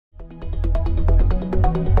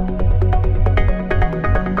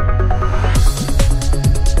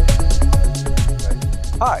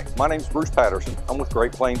Hi, my name is Bruce Patterson. I'm with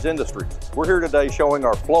Great Plains Industries. We're here today showing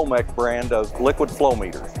our Flomec brand of liquid flow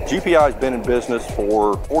meters. GPI has been in business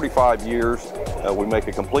for 45 years. We make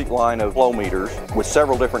a complete line of flow meters with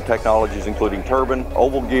several different technologies, including turbine,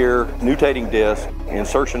 oval gear, nutating disc,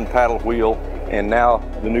 insertion paddle wheel, and now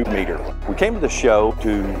the new meter. We came to the show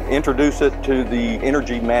to introduce it to the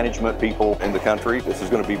energy management people in the country. This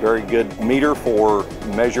is going to be a very good meter for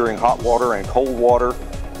measuring hot water and cold water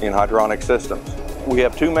in hydronic systems. We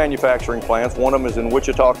have two manufacturing plants. One of them is in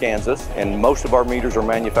Wichita, Kansas, and most of our meters are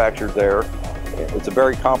manufactured there. It's a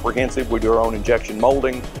very comprehensive. We do our own injection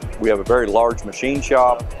molding. We have a very large machine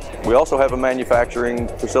shop. We also have a manufacturing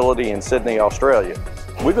facility in Sydney, Australia.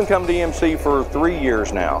 We've been coming to EMC for 3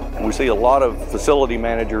 years now. We see a lot of facility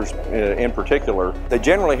managers in particular. They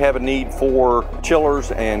generally have a need for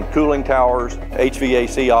chillers and cooling towers,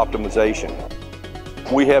 HVAC optimization.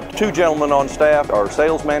 We have two gentlemen on staff. Our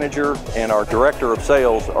sales manager and our director of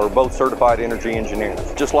sales are both certified energy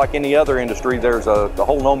engineers. Just like any other industry, there's a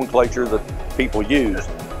whole nomenclature that people use,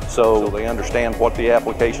 so they understand what the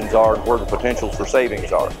applications are and where the potentials for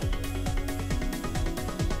savings are.